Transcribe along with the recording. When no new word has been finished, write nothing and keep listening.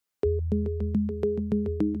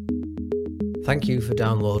Thank you for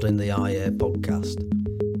downloading the IA podcast.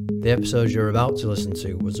 The episode you're about to listen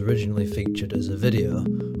to was originally featured as a video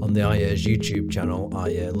on the IA's YouTube channel,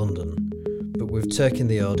 IA London, but we've taken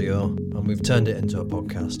the audio and we've turned it into a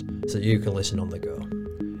podcast so that you can listen on the go.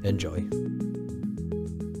 Enjoy.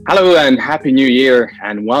 Hello and Happy New Year,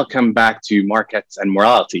 and welcome back to Markets and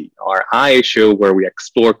Morality, our IA show where we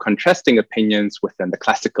explore contrasting opinions within the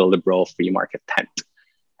classical liberal free market tent.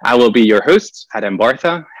 I will be your host, Adam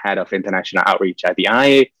Bartha, Head of International Outreach at the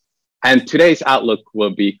IA, and today's outlook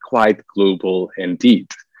will be quite global indeed.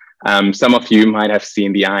 Some of you might have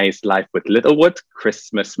seen the IA's Live with Littlewood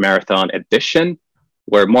Christmas Marathon edition,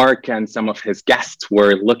 where Mark and some of his guests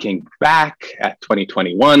were looking back at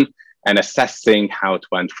 2021 and assessing how it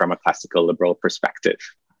went from a classical liberal perspective.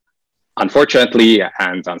 Unfortunately,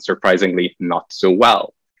 and unsurprisingly, not so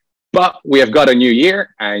well. But we have got a new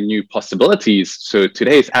year and new possibilities. So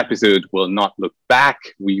today's episode will not look back,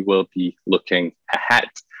 we will be looking ahead.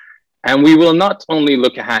 And we will not only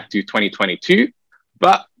look ahead to 2022,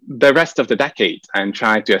 but the rest of the decade and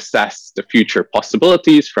try to assess the future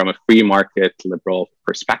possibilities from a free market liberal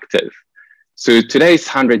perspective. So today's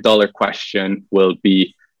 $100 question will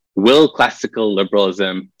be, will classical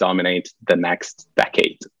liberalism dominate the next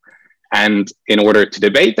decade? And in order to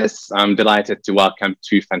debate this, I'm delighted to welcome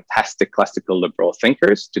two fantastic classical liberal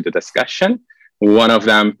thinkers to the discussion, one of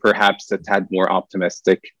them perhaps a tad more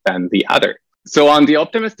optimistic than the other. So on the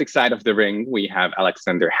optimistic side of the ring, we have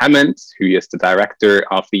Alexander Hammond, who is the director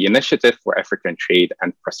of the Initiative for African Trade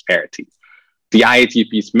and Prosperity. The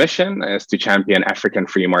IATP's mission is to champion African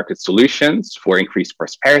free market solutions for increased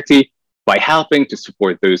prosperity by helping to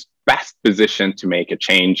support those best positioned to make a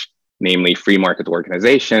change, namely free market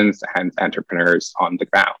organizations and entrepreneurs on the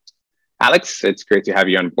ground. Alex, it's great to have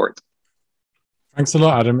you on board. Thanks a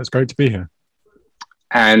lot, Adam. It's great to be here.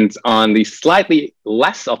 And on the slightly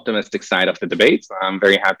less optimistic side of the debate, I'm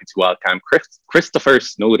very happy to welcome Christopher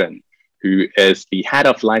Snowden, who is the head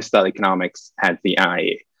of lifestyle economics at the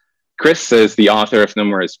IA. Chris is the author of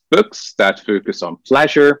numerous books that focus on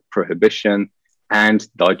pleasure, prohibition, and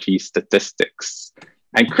dodgy statistics.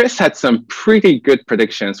 And Chris had some pretty good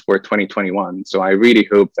predictions for 2021, so I really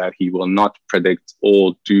hope that he will not predict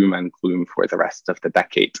all doom and gloom for the rest of the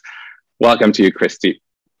decade. Welcome to you, Christy.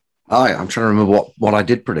 Hi, I'm trying to remember what I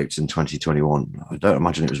did predict in 2021. I don't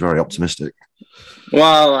imagine it was very optimistic.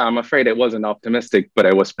 Well, I'm afraid it wasn't optimistic, but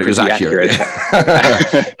it was pretty accurate.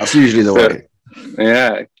 That's usually the way.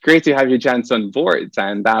 Yeah, great to have you gents on board.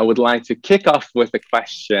 And I would like to kick off with a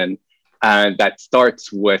question that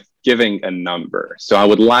starts with giving a number. So I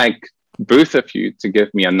would like both of you to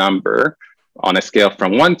give me a number on a scale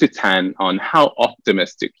from 1 to 10 on how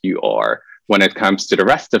optimistic you are when it comes to the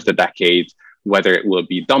rest of the decade, whether it will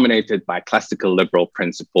be dominated by classical liberal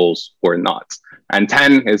principles or not. And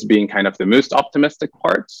 10 is being kind of the most optimistic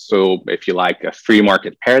part. So if you like, a free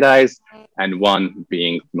market paradise, and 1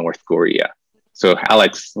 being North Korea. So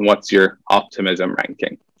Alex, what's your optimism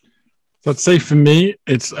ranking? So I'd say for me,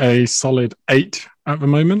 it's a solid 8 at the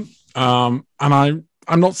moment. And I'm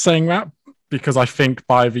not saying that because I think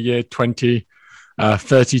by the year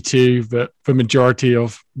 2032, that the majority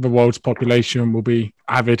of the world's population will be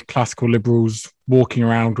avid classical liberals walking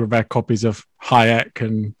around with their copies of Hayek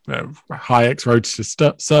and Hayek's Roads to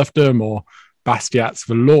Serfdom or Bastiat's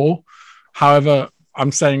The Law. However,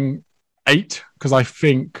 I'm saying 8 because I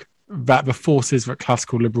think that the forces that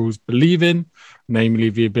classical liberals believe in, namely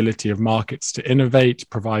the ability of markets to innovate,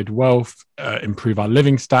 provide wealth, improve our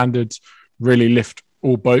living standards, really lift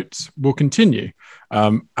all boats, will continue.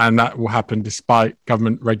 And that will happen despite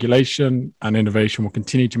government regulation, and innovation will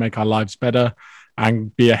continue to make our lives better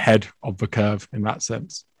and be ahead of the curve in that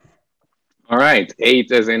sense. All right,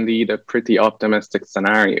 8 is indeed a pretty optimistic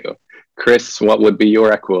scenario. Chris, what would be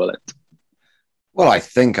your equivalent? Well, I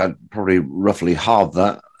think I'd probably roughly halve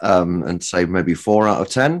that and say maybe 4 out of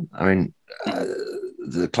 10. I mean,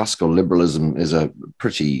 the classical liberalism is a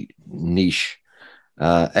pretty niche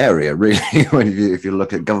area, really, if you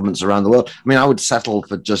look at governments around the world. I mean, I would settle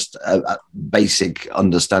for just a basic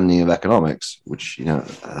understanding of economics, which,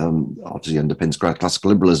 obviously underpins classical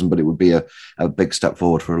liberalism, but it would be a big step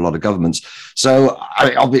forward for a lot of governments. So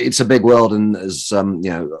it's a big world, and as some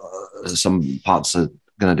parts are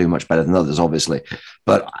going to do much better than others, obviously.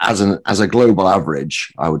 But as a global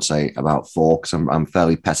average, I would say about 4, because I'm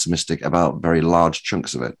fairly pessimistic about very large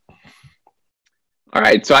chunks of it. All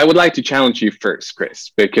right, so I would like to challenge you first,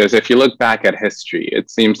 Chris, because if you look back at history,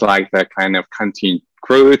 it seems like the kind of continued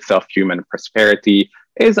growth of human prosperity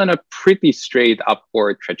is on a pretty straight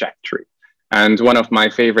upward trajectory. And one of my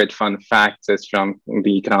favorite fun facts is from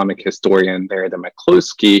the economic historian Darda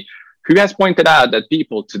McCloskey, who has pointed out that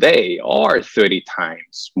people today are 30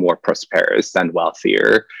 times more prosperous and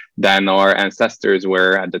wealthier than our ancestors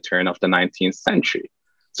were at the turn of the 19th century.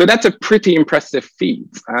 So that's a pretty impressive feat.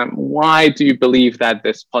 Why do you believe that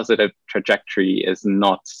this positive trajectory is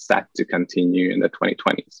not set to continue in the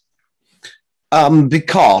 2020s?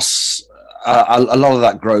 Because a lot of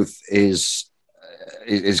that growth is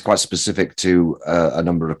quite specific to a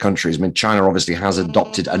number of countries. I mean, China obviously has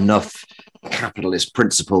adopted enough capitalist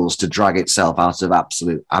principles to drag itself out of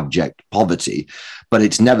absolute abject poverty, but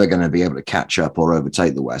it's never going to be able to catch up or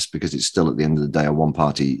overtake the West because it's still at the end of the day a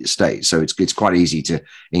one-party state. So it's quite easy to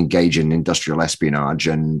engage in industrial espionage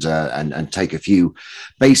and take a few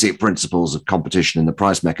basic principles of competition and the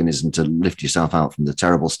price mechanism to lift yourself out from the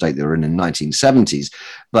terrible state they were in the 1970s.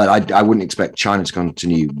 But I wouldn't expect China to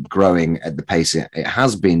continue growing at the pace it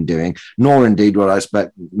has been doing, nor indeed would I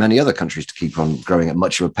expect many other countries to keep on growing at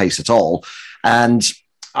much of a pace at all. And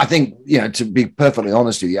I think, to be perfectly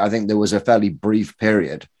honest with you, I think there was a fairly brief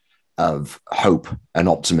period of hope and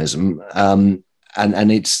optimism, and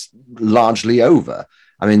it's largely over.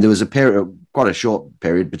 I mean, there was a period, quite a short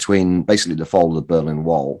period between basically the fall of the Berlin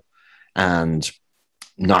Wall and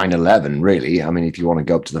 9/11, really. I mean, if you want to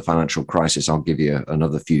go up to the financial crisis, I'll give you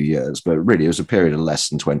another few years. But really, it was a period of less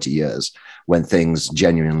than 20 years when things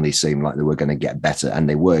genuinely seemed like they were going to get better, and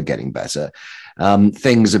they were getting better.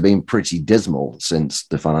 Things have been pretty dismal since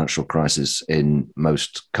the financial crisis in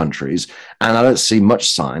most countries. And I don't see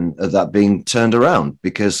much sign of that being turned around,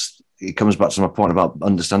 because it comes back to my point about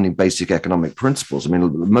understanding basic economic principles. I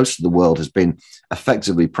mean, most of the world has been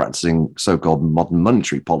effectively practicing so-called modern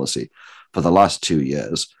monetary policy for the last 2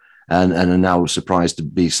 years, and are now surprised to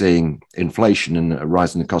be seeing inflation and a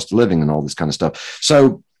rise in the cost of living and all this kind of stuff.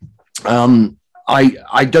 So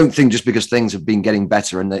I don't think just because things have been getting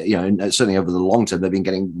better, and certainly over the long term, they've been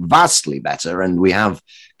getting vastly better, and we have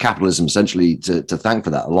capitalism essentially to thank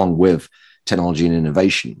for that, along with technology and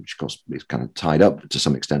innovation, which of course is kind of tied up to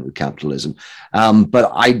some extent with capitalism.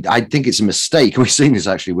 But I think it's a mistake. We've seen this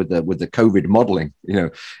actually with the COVID modeling,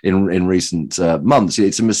 in recent months.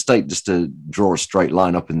 It's a mistake just to draw a straight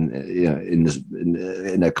line up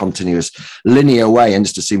in a continuous linear way and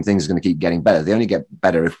just assume things are going to keep getting better. They only get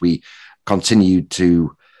better if we continue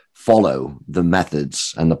to follow the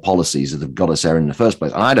methods and the policies that have got us there in the first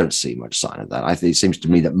place. And I don't see much sign of that. I think it seems to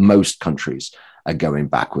me that most countries are going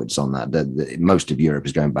backwards on that. Most of Europe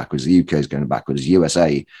is going backwards. The UK is going backwards.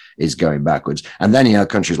 USA is going backwards. And then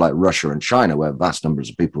countries like Russia and China, where vast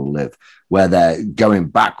numbers of people live, where they're going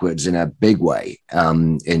backwards in a big way,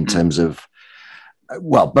 in terms of,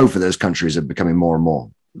 well, both of those countries are becoming more and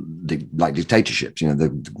more like dictatorships.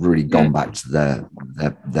 They've really gone back to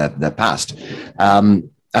their past.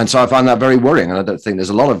 And so I find that very worrying. And I don't think there's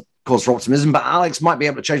a lot of cause for optimism, but Alex might be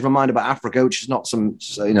able to change my mind about Africa, which is not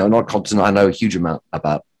not a continent I know a huge amount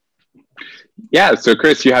about. Yeah, so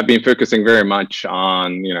Chris, you have been focusing very much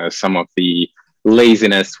on some of the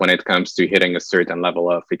laziness when it comes to hitting a certain level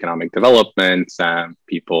of economic development.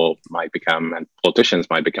 People might become, and politicians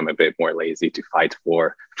might become, a bit more lazy to fight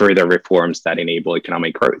for further reforms that enable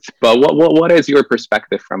economic growth. But what is your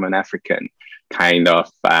perspective from an African kind of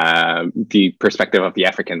the perspective of the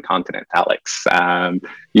African continent, Alex?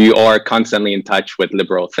 You are constantly in touch with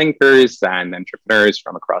liberal thinkers and entrepreneurs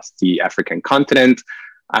from across the African continent.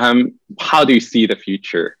 How do you see the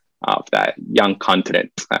future of that young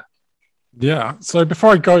continent? Yeah. So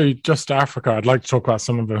before I go just to Africa, I'd like to talk about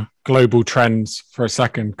some of the global trends for a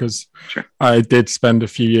second, because Sure. I did spend a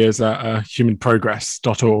few years at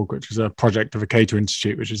humanprogress.org, which is a project of the Cato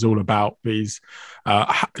Institute, which is all about these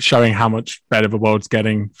showing how much better the world's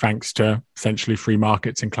getting thanks to essentially free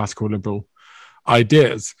markets and classical liberal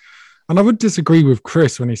ideas. And I would disagree with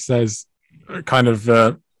Chris when he says kind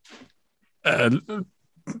of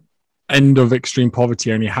end of extreme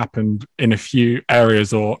poverty only happened in a few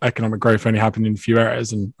areas, or economic growth only happened in a few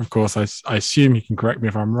areas. And of course, I assume he can correct me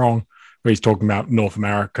if I'm wrong, but he's talking about North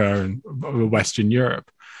America and Western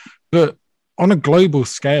Europe. But on a global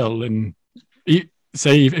scale, and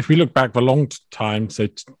say if we look back for a long time, so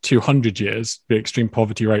 200 years, the extreme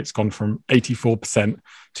poverty rate's gone from 84%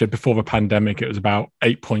 to, before the pandemic, it was about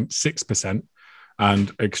 8.6%.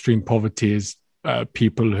 And extreme poverty is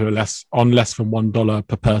people who are less than $1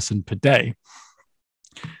 per person per day.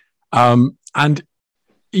 And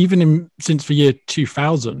even since the year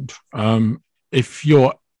 2000, if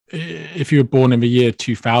you were born in the year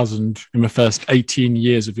 2000, in the first 18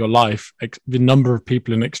 years of your life, the number of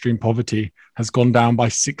people in extreme poverty has gone down by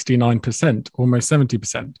 69%, almost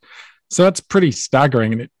 70%. So that's pretty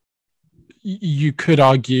staggering. And you could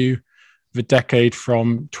argue the decade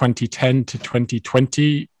from 2010 to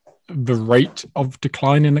 2020 the rate of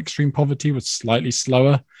decline in extreme poverty was slightly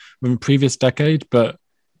slower than the previous decade, but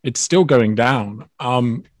it's still going down.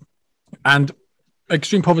 And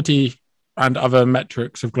extreme poverty and other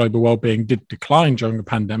metrics of global well-being did decline during the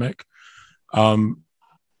pandemic. The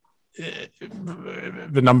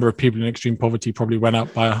number of people in extreme poverty probably went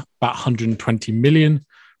up by about 120 million,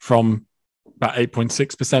 from about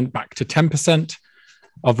 8.6% back to 10%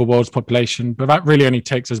 of the world's population. But that really only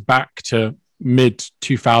takes us back to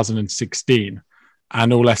mid-2016.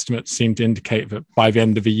 And all estimates seem to indicate that by the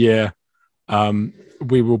end of the year,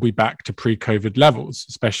 we will be back to pre-COVID levels,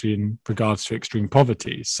 especially in regards to extreme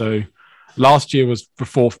poverty. So last year was the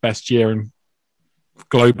fourth best year in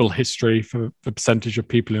global history for the percentage of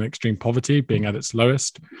people in extreme poverty being at its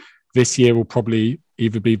lowest. This year will probably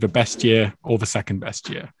either be the best year or the second best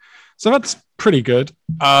year. So that's pretty good.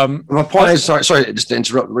 My point is, sorry, just to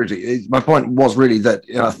interrupt, really. My point was really that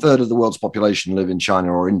a third of the world's population live in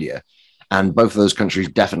China or India, and both of those countries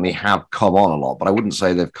definitely have come on a lot. But I wouldn't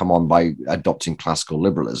say they've come on by adopting classical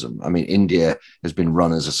liberalism. I mean, India has been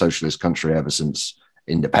run as a socialist country ever since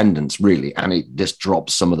independence, really, and it just dropped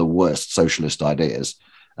some of the worst socialist ideas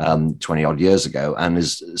 20 odd years ago, and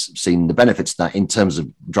has seen the benefits of that in terms of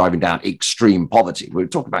driving down extreme poverty. We're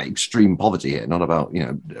talking about extreme poverty here, not about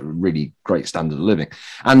really great standard of living.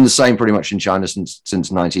 And the same pretty much in China since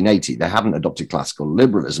 1980. They haven't adopted classical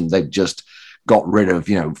liberalism. They've just got rid of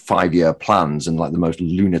 5-year plans and like the most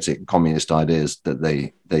lunatic communist ideas that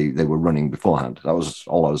they were running beforehand. That was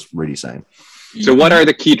all I was really saying. So what are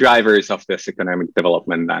the key drivers of this economic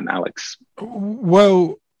development then, Alex?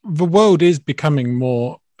 Well, the world is becoming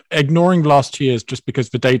more, ignoring last year's just because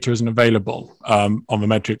the data isn't available on the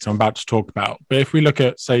metrics I'm about to talk about. But if we look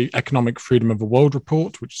at, say, Economic Freedom of the World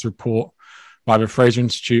report, which is a report by the Fraser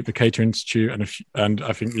Institute, the Cato Institute, and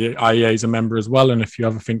I think the IEA is a member as well, and a few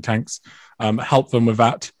other think tanks help them with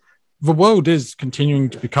that. The world is continuing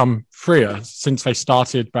to become freer since they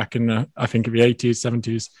started back in, I think, the 80s,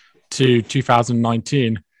 70s to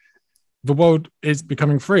 2019. The world is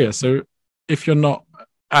becoming freer. So if you're not,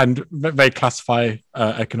 and they classify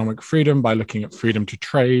economic freedom by looking at freedom to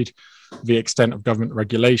trade, the extent of government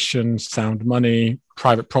regulation, sound money,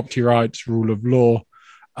 private property rights, rule of law,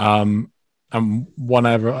 and one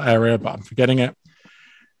other area, but I'm forgetting it.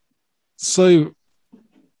 So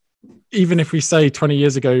even if we say 20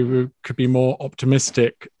 years ago we could be more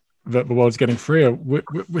optimistic that the world's getting freer,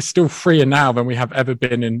 we're still freer now than we have ever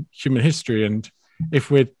been in human history. And if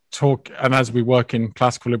we're and as we work in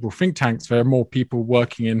classical liberal think tanks, there are more people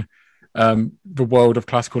working in the world of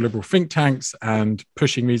classical liberal think tanks and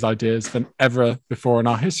pushing these ideas than ever before in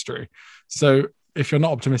our history. So if you're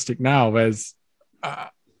not optimistic now, there's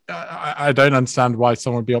I don't understand why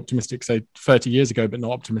someone would be optimistic, say, 30 years ago, but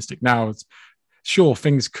not optimistic now. Sure,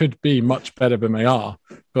 things could be much better than they are,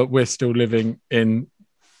 but we're still living in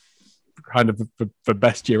kind of the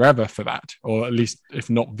best year ever for that, or at least, if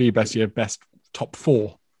not the best year, best top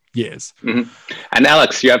 4 years. Mm-hmm. And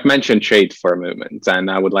Alex, you have mentioned trade for a moment,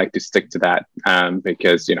 and I would like to stick to that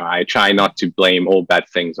because, I try not to blame all bad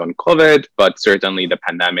things on COVID, but certainly the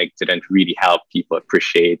pandemic didn't really help people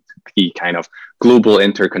appreciate the kind of global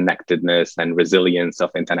interconnectedness and resilience of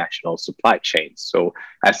international supply chains. So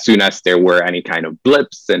as soon as there were any kind of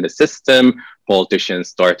blips in the system, politicians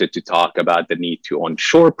started to talk about the need to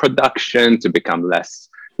onshore production to become less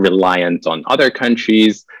reliant on other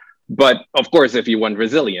countries. But of course, if you want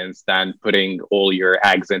resilience, then putting all your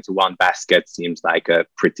eggs into one basket seems like a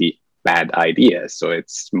pretty bad idea. So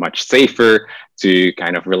it's much safer to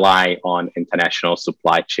kind of rely on international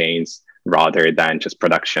supply chains rather than just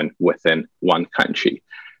production within one country.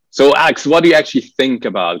 So Alex, what do you actually think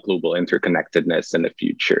about global interconnectedness in the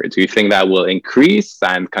future? Do you think that will increase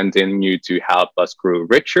and continue to help us grow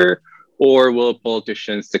richer, or will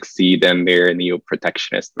politicians succeed in their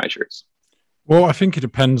neo-protectionist measures? Well, I think it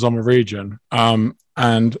depends on the region.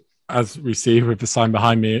 And as we see with the sign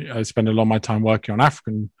behind me, I spend a lot of my time working on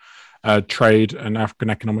African trade and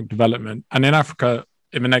African economic development. And in Africa,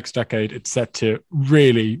 in the next decade, it's set to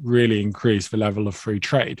really, really increase the level of free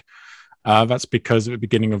trade. That's because at the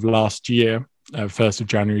beginning of last year, 1st of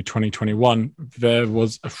January 2021, there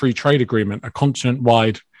was a free trade agreement, a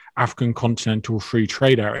continent-wide African continental free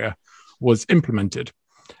trade area was implemented.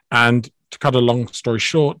 And to cut a long story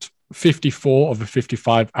short, 54 of the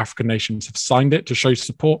 55 African nations have signed it to show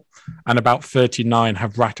support, and about 39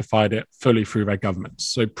 have ratified it fully through their governments.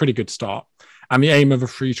 So pretty good start. And the aim of a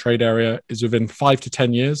free trade area is within 5 to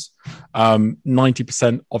 10 years,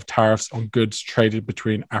 90% of tariffs on goods traded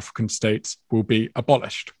between African states will be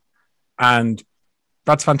abolished. And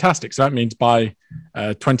that's fantastic. So that means by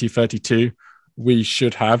 2032, we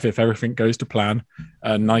should have, if everything goes to plan,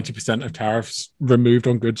 90% of tariffs removed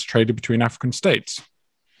on goods traded between African states.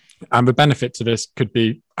 And the benefits of this could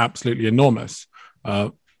be absolutely enormous.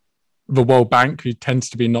 The World Bank, who tends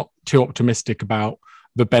to be not too optimistic about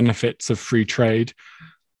the benefits of free trade,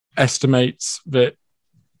 estimates that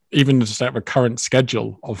even just at the current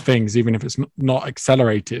schedule of things, even if it's not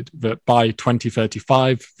accelerated, that by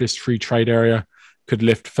 2035, this free trade area could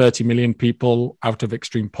lift 30 million people out of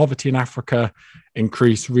extreme poverty in Africa,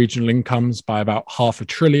 increase regional incomes by about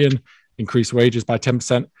 $500 billion, increase wages by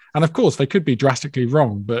 10%. And of course, they could be drastically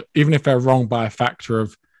wrong, but even if they're wrong by a factor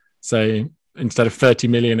of, say, instead of 30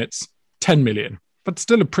 million, it's 10 million, but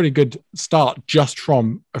still a pretty good start just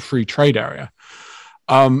from a free trade area.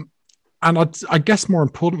 And I guess more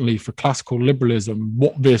importantly for classical liberalism,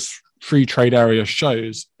 what this free trade area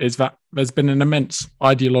shows is that there's been an immense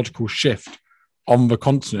ideological shift on the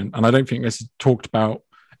continent. And I don't think this is talked about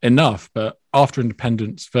enough, but after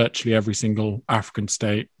independence, virtually every single African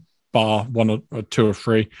state, bar one or two or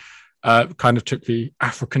three, kind of took the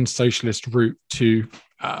African socialist route to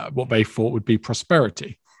what they thought would be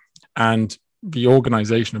prosperity. And the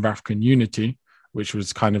Organization of African Unity, which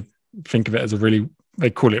was kind of, think of it as a really, they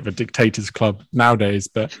call it the dictators club nowadays,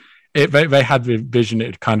 but they had the vision it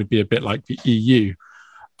would kind of be a bit like the EU.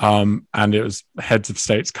 And it was heads of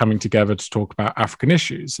states coming together to talk about African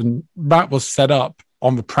issues. And that was set up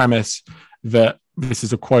on the premise that, this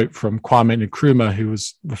is a quote from Kwame Nkrumah, who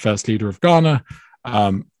was the first leader of Ghana,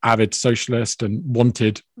 avid socialist, and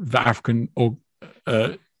wanted the African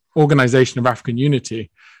Organization of African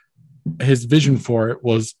Unity. His vision for it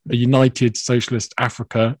was a united socialist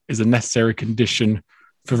Africa is a necessary condition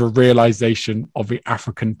for the realization of the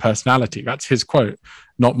African personality. That's his quote,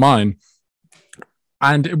 not mine.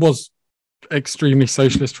 And it was extremely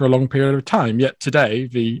socialist for a long period of time. Yet today,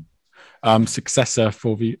 the successor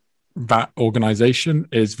for that organization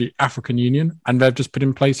is the African Union, and they've just put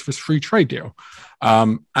in place this free trade deal.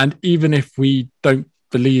 And even if we don't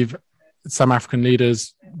believe some African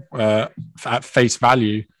leaders at face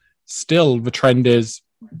value, still the trend is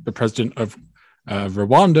the president of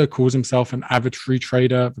Rwanda calls himself an avid free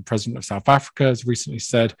trader. The president of South Africa has recently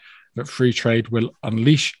said that free trade will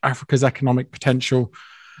unleash Africa's economic potential.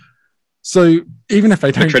 So even if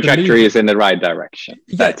they don't, the trajectory is in the right direction.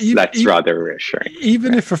 That's rather reassuring.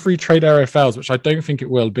 Even if a free trade area fails, which I don't think it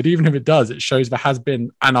will, but even if it does, it shows there has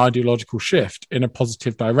been an ideological shift in a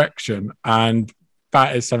positive direction, and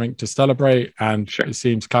that is something to celebrate. And sure, it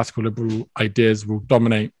seems classical liberal ideas will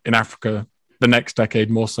dominate in Africa the next decade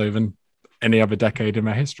more so than any other decade in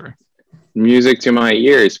their history. Music to my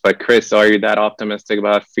ears. But Chris, are you that optimistic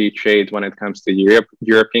about free trade when it comes to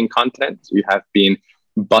European continent? You have been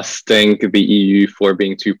busting the EU for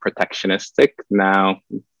being too protectionistic. Now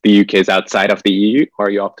the UK is outside of the EU. Are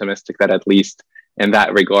you optimistic that at least in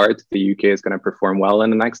that regard, the UK is going to perform well in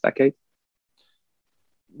the next decade?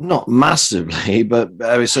 Not massively, but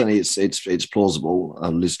certainly it's plausible.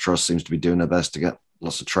 Liz Truss seems to be doing her best to get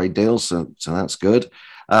lots of trade deals, so that's good.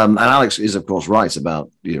 And Alex is, of course, right about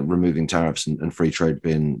removing tariffs and free trade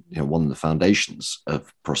being one of the foundations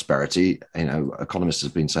of prosperity. Economists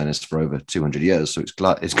have been saying this for over 200 years, so it's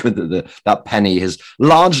good that that penny has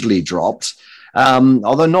largely dropped,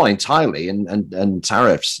 although not entirely. And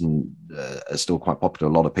tariffs are still quite popular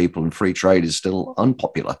with a lot of people, and free trade is still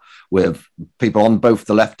unpopular with people on both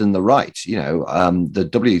the left and the right. The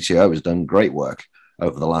WTO has done great work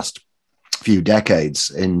over the last few decades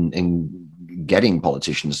in getting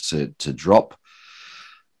politicians to drop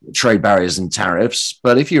trade barriers and tariffs.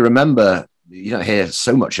 But if you remember, you don't hear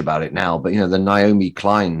so much about it now, but the Naomi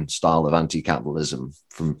Klein style of anti-capitalism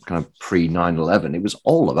from kind of pre 9/11, it was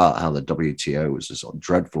all about how the WTO was a sort of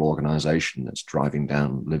dreadful organization that's driving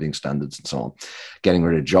down living standards and so on, getting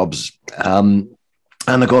rid of jobs.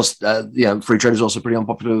 And of course, free trade is also pretty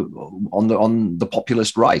unpopular on the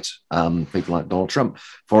populist right. People like Donald Trump,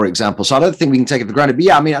 for example. So I don't think we can take it for granted. But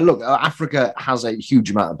yeah, I mean, look, Africa has a huge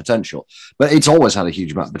amount of potential, but it's always had a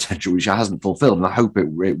huge amount of potential, which it hasn't fulfilled. And I hope it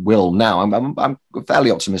will now. I'm fairly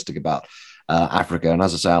optimistic about Africa. And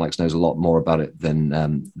as I say, Alex knows a lot more about it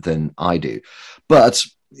than I do. But,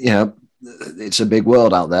 it's a big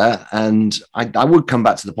world out there. And I would come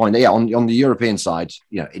back to the point that, on the European side,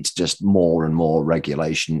 it's just more and more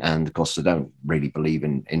regulation. And of course, they don't really believe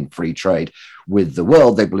in free trade with the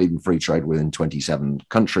world. They believe in free trade within 27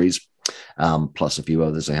 countries, plus a few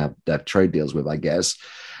others they have trade deals with, I guess.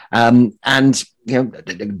 And,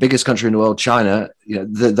 the biggest country in the world, China,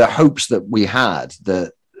 the hopes that we had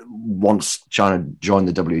that once China joined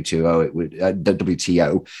the WTO,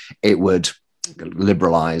 it would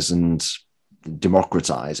liberalize and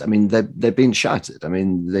democratize, I mean, they're being shattered. I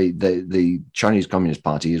mean, the Chinese Communist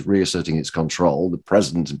Party is reasserting its control. The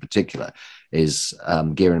president in particular is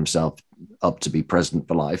gearing himself up to be president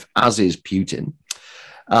for life, as is Putin.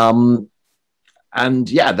 And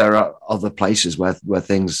yeah, there are other places where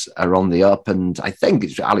things are on the up. And I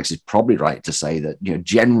think Alex is probably right to say that,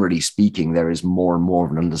 generally speaking, there is more and more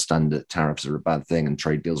of an understanding that tariffs are a bad thing and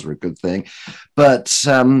trade deals are a good thing. But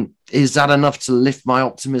is that enough to lift my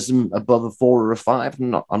optimism above a 4 or a 5?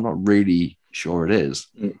 I'm not really sure it is.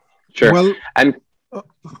 Sure. Well, and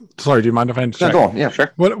sorry, do you mind if I interject? No, go on. Yeah,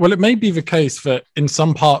 sure. Well, it may be the case that in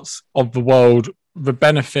some parts of the world, the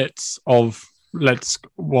benefits of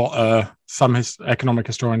some economic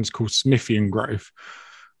historians call Smithian growth,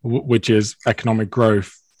 which is economic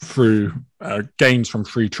growth through gains from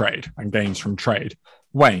free trade and gains from trade,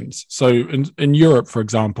 wanes. So in Europe, for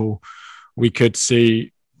example, we could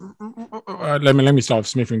see, let me start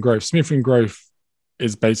with Smithian growth. Smithian growth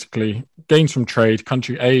is basically gains from trade.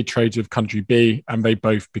 Country A trades with country B, and they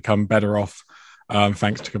both become better off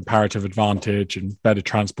thanks to comparative advantage and better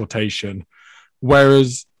transportation.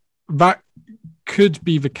 Whereas that could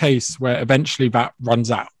be the case where eventually that runs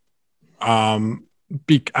out. And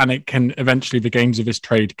it can eventually, the gains of this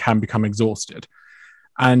trade can become exhausted.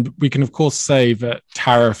 And we can, of course, say that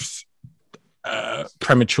tariffs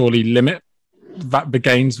prematurely limit the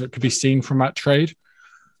gains that could be seen from that trade.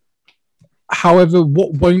 However,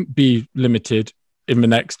 what won't be limited in the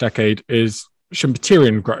next decade is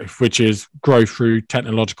Schumpeterian growth, which is growth through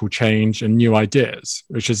technological change and new ideas,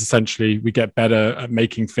 which is essentially we get better at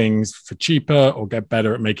making things for cheaper or get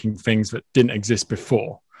better at making things that didn't exist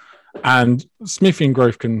before. And Smithian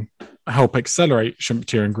growth can help accelerate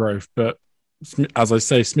Schumpeterian growth, but as I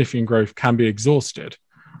say, Smithian growth can be exhausted.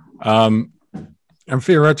 And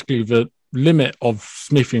theoretically, the limit of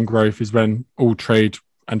Smithian growth is when all trade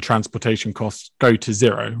and transportation costs go to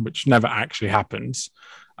zero, which never actually happens.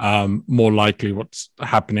 More likely what's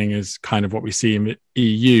happening is kind of what we see in the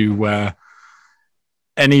EU, where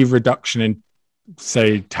any reduction in,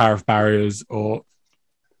 say, tariff barriers or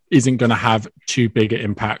isn't going to have too big an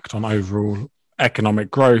impact on overall economic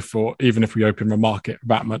growth, or even if we open the market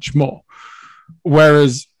that much more.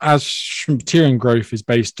 Whereas as Schumpeterian growth is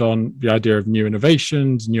based on the idea of new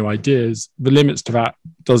innovations, new ideas, the limits to that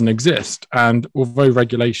doesn't exist. And although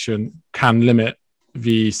regulation can limit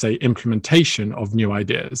the, say, implementation of new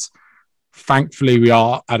ideas, thankfully we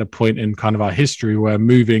are at a point in kind of our history where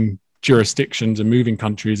moving jurisdictions and moving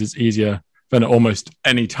countries is easier than at almost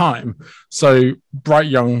any time. So bright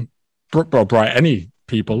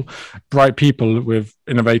people with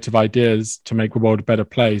innovative ideas to make the world a better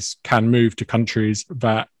place can move to countries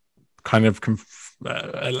that kind of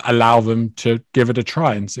allow them to give it a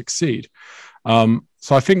try and succeed.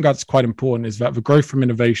 So I think that's quite important, is that the growth from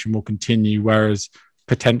innovation will continue, whereas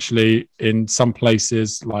potentially in some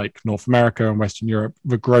places like North America and Western Europe,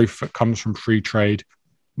 the growth that comes from free trade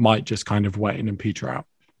might just kind of wane and peter out.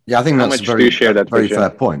 Yeah, I think that's a very fair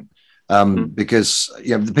point. Because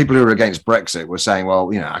the people who are against Brexit were saying,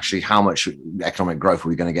 well, actually, how much economic growth are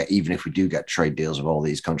we going to get even if we do get trade deals with all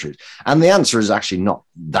these countries? And the answer is actually not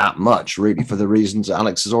that much, really, for the reasons that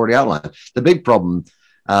Alex has already outlined. The big problem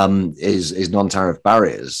is non-tariff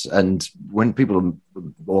barriers. And when people are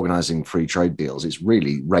organizing free trade deals, it's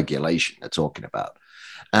really regulation they're talking about.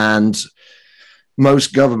 And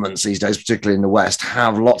most governments these days, particularly in the West,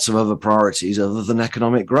 have lots of other priorities other than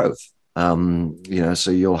economic growth.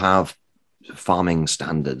 So you'll have farming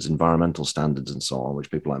standards, environmental standards, and so on,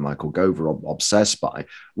 which people like Michael Gove are obsessed by,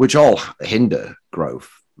 which all hinder growth,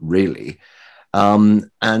 really. And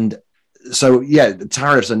so, the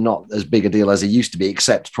tariffs are not as big a deal as they used to be,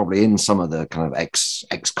 except probably in some of the kind of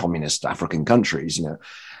ex-communist African countries,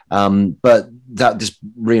 But that just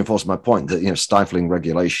reinforced my point that, stifling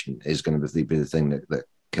regulation is going to be the thing that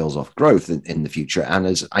kills off growth in the future. And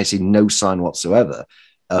as I see no sign whatsoever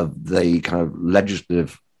of the kind of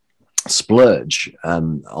legislative splurge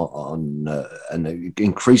on an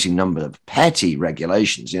increasing number of petty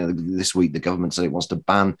regulations. This week the government said it wants to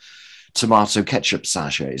ban tomato ketchup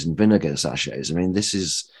sachets and vinegar sachets. I mean, this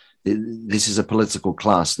is a political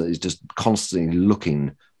class that is just constantly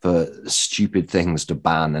looking for stupid things to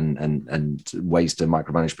ban and ways to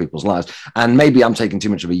micromanage people's lives. And maybe I'm taking too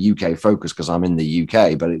much of a UK focus because I'm in the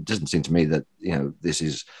UK, but it doesn't seem to me that this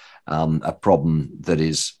is a problem that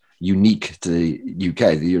is unique to the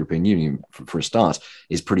UK. The European Union, for a start,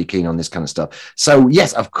 is pretty keen on this kind of stuff. So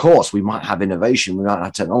yes, of course, we might have innovation, we might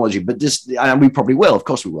have technology, but and we probably will, of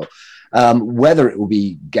course we will. Whether it will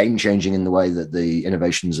be game-changing in the way that the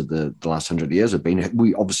innovations of the last 100 years have been,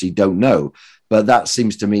 we obviously don't know. But that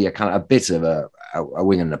seems to me a bit of a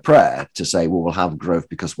wing and a prayer to say, well, we'll have growth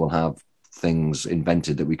because we'll have things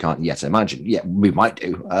invented that we can't yet imagine. Yeah, we might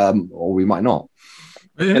do, or we might not.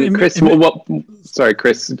 And Chris, sorry,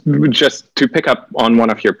 Chris, just to pick up on one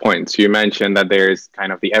of your points, you mentioned that there's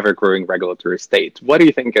kind of the ever-growing regulatory state. What do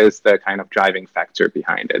you think is the kind of driving factor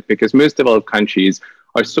behind it? Because most developed countries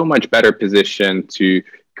are so much better positioned to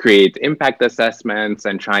create impact assessments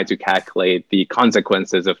and try to calculate the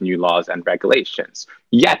consequences of new laws and regulations.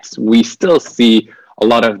 Yet, we still see a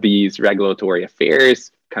lot of these regulatory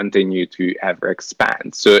affairs continue to ever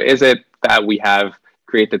expand. So is it that we have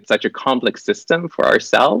created such a complex system for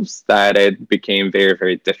ourselves that it became very,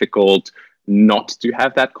 very difficult not to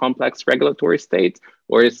have that complex regulatory state?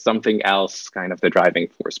 Or is something else kind of the driving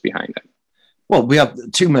force behind it? Well, we have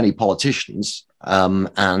too many politicians,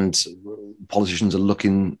 and politicians are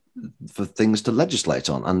looking for things to legislate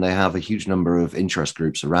on, and they have a huge number of interest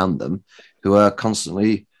groups around them who are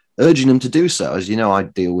constantly urging them to do so. As you know, I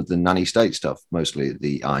deal with the nanny state stuff, mostly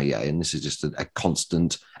the IEA, and this is just a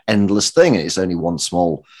constant, endless thing. It's only one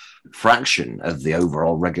small fraction of the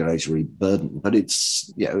overall regulatory burden, but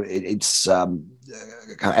it's kind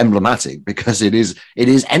of emblematic because it is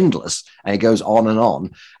endless and it goes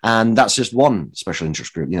on, and that's just one special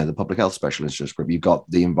interest group. The public health special interest group. You've got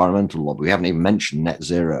the environmental lobby. We haven't even mentioned net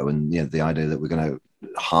zero and the idea that we're going to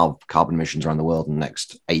halve carbon emissions around the world in the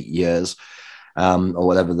next 8 years. Or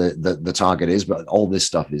whatever the target is, but all this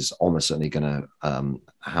stuff is almost certainly going to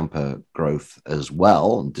hamper growth as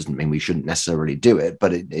well. It doesn't mean we shouldn't necessarily do it,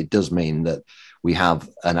 but it does mean that we have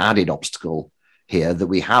an added obstacle here that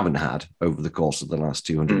we haven't had over the course of the last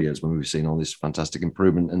 200 years when we've seen all this fantastic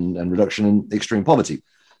improvement and reduction in extreme poverty.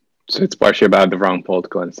 So it's partially about the wrong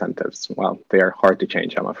political incentives. Well, they are hard to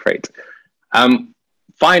change, I'm afraid.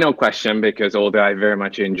 Final question, because although I very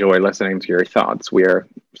much enjoy listening to your thoughts, we are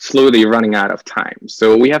slowly running out of time.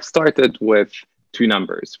 So we have started with 2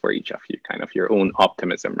 numbers for each of you, kind of your own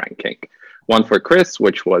optimism ranking. One for Chris,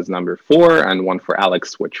 which was number 4, and one for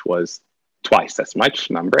Alex, which was twice as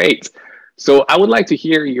much, number 8. So I would like to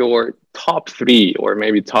hear your top 3 or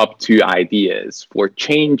maybe top 2 ideas for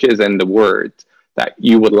changes in the world that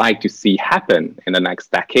you would like to see happen in the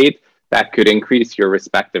next decade that could increase your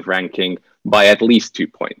respective ranking by at least 2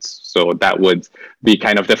 points. So that would be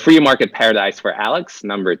kind of the free market paradise for Alex,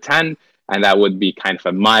 number 10, and that would be kind of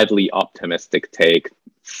a mildly optimistic take,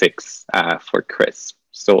 6 for Chris.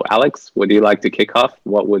 So Alex, would you like to kick off?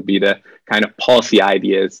 What would be the kind of policy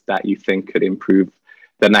ideas that you think could improve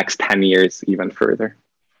the next 10 years even further?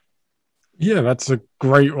 Yeah, that's a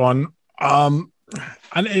great one. And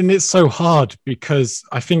it's so hard because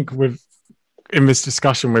I think in this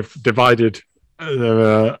discussion, we've divided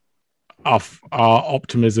our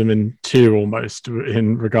optimism in 2 almost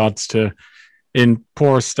in regards to in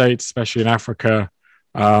poorer states, especially in Africa,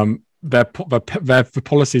 the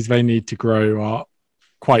policies they need to grow are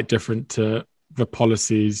quite different to the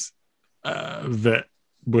policies that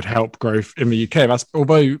would help growth in the UK. That's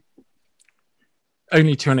although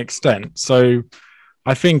only to an extent. So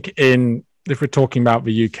I think if we're talking about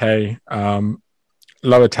the UK,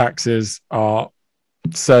 lower taxes are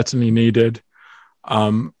certainly needed.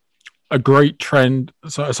 A great trend.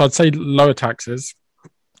 So I'd say lower taxes,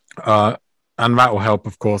 and that will help,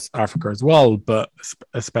 of course, Africa as well, but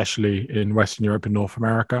especially in Western Europe and North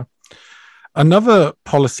America. Another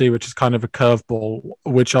policy, which is kind of a curveball,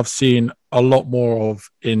 which I've seen a lot more of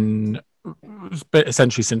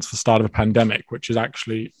essentially since the start of the pandemic, which is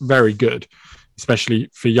actually very good, especially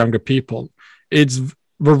for younger people. It's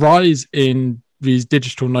the rise in these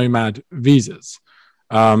digital nomad visas.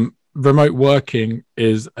 Remote working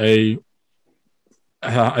is I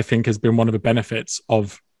think has been one of the benefits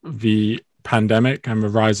of the pandemic and the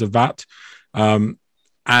rise of that. And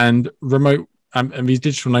these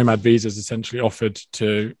digital nomad visas essentially offered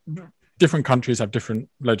to different countries have different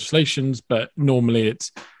legislations, but normally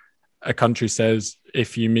it's a country says,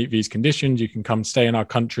 if you meet these conditions, you can come stay in our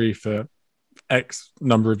country for X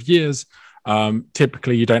number of years.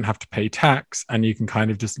 Typically you don't have to pay tax and you can kind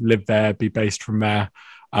of just live there, be based from there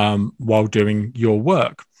while doing your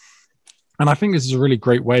work. And I think this is a really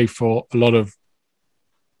great way for a lot of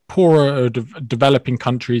poorer developing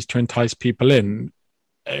countries to entice people in.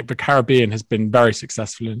 The Caribbean has been very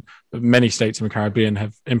successful in many states in the Caribbean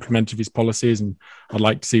have implemented these policies, and I'd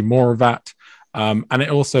like to see more of that. And it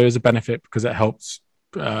also is a benefit because it helps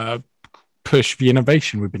push the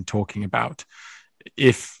innovation we've been talking about.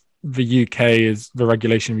 If the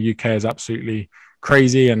regulation of the UK is absolutely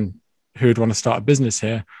crazy and who would want to start a business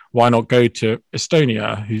here, why not go to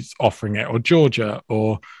Estonia, who's offering it, or Georgia,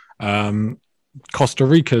 or Costa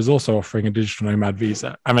Rica is also offering a digital nomad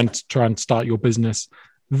visa, and then to try and start your business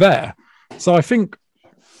there. So I think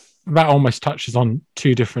that almost touches on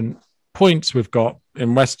two different points. We've got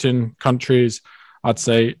in Western countries, I'd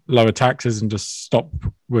say lower taxes and just stop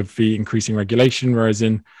with the increasing regulation, whereas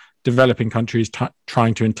in developing countries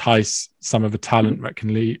trying to entice some of the talent that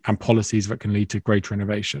can lead and policies that can lead to greater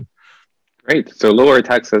innovation. Great. So lower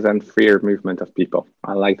taxes and freer movement of people.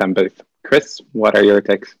 I like them both. Chris, what are your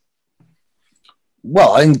takes?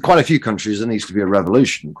 Well, in quite a few countries, there needs to be a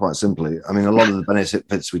revolution, quite simply. I mean, a lot of the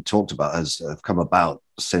benefits we talked about have come about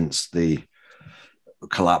since the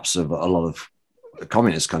collapse of a lot of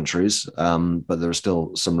communist countries, but there are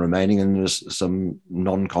still some remaining, and there's some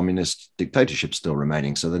non-communist dictatorships still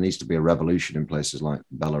remaining. So there needs to be a revolution in places like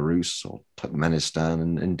Belarus or Turkmenistan,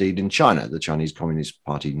 and indeed in China. The Chinese Communist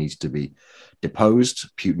Party needs to be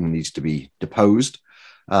deposed. Putin needs to be deposed.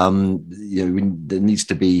 There needs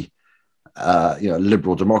to be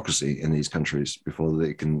liberal democracy in these countries before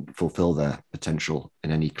they can fulfill their potential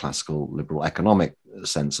in any classical liberal economic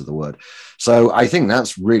sense of the word. So I think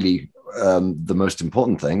that's really the most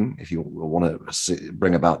important thing if you want to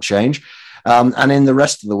bring about change. And in the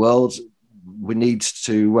rest of the world, we need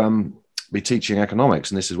to be teaching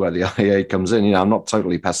economics. And this is where the IEA comes in. I'm not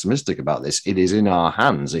totally pessimistic about this. It is in our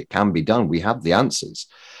hands. It can be done. We have the answers.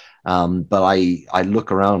 But I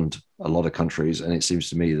look around a lot of countries, and it seems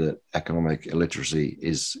to me that economic illiteracy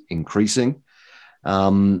is increasing.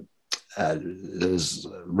 There's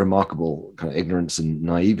remarkable kind of ignorance and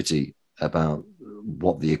naivety about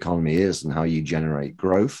what the economy is and how you generate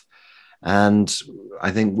growth. And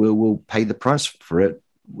I think we'll pay the price for it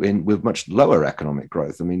with much lower economic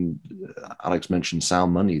growth. I mean, Alex mentioned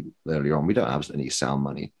sound money earlier on. We don't have any sound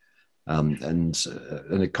money. And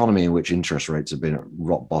an economy in which interest rates have been at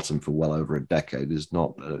rock bottom for well over a decade is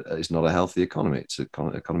not a healthy economy. It's an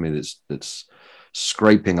economy that's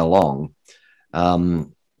scraping along,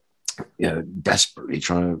 desperately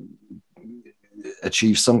trying to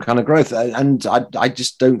achieve some kind of growth. And I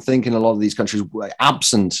just don't think in a lot of these countries,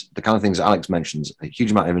 absent the kind of things Alex mentions, a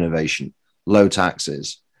huge amount of innovation, low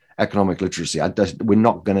taxes, economic literacy, we're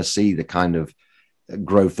not going to see the kind of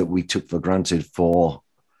growth that we took for granted for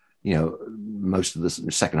most of the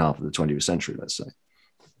second half of the 20th century, let's say.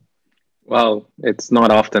 Well, it's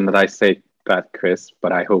not often that I say that, Chris,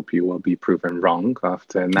 but I hope you will be proven wrong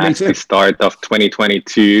after a nasty start of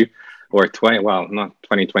 2022 or not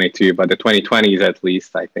 2022, but the 2020s at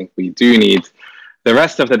least. I think we do need the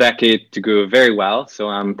rest of the decade to go very well. So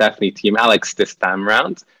I'm definitely Team Alex this time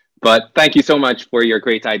around. But thank you so much for your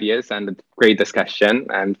great ideas and the great discussion.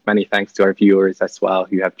 And many thanks to our viewers as well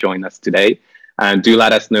who have joined us today. And do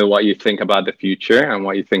let us know what you think about the future and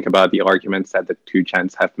what you think about the arguments that the two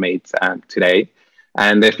gents have made today.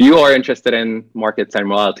 And if you are interested in markets and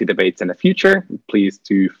morality debates in the future, please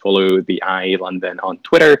do follow the IEA London on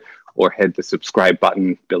Twitter or hit the subscribe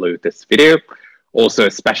button below this video. Also,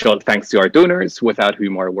 a special thanks to our donors, without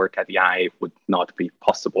whom our work at the IEA would not be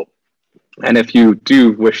possible. And if you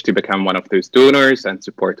do wish to become one of those donors and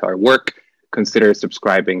support our work, consider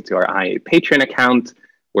subscribing to our IEA Patreon account,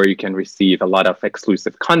 where you can receive a lot of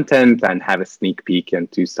exclusive content and have a sneak peek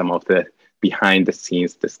into some of the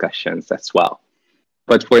behind-the-scenes discussions as well.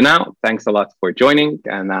 But for now, thanks a lot for joining,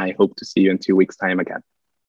 and I hope to see you in 2 weeks' time again.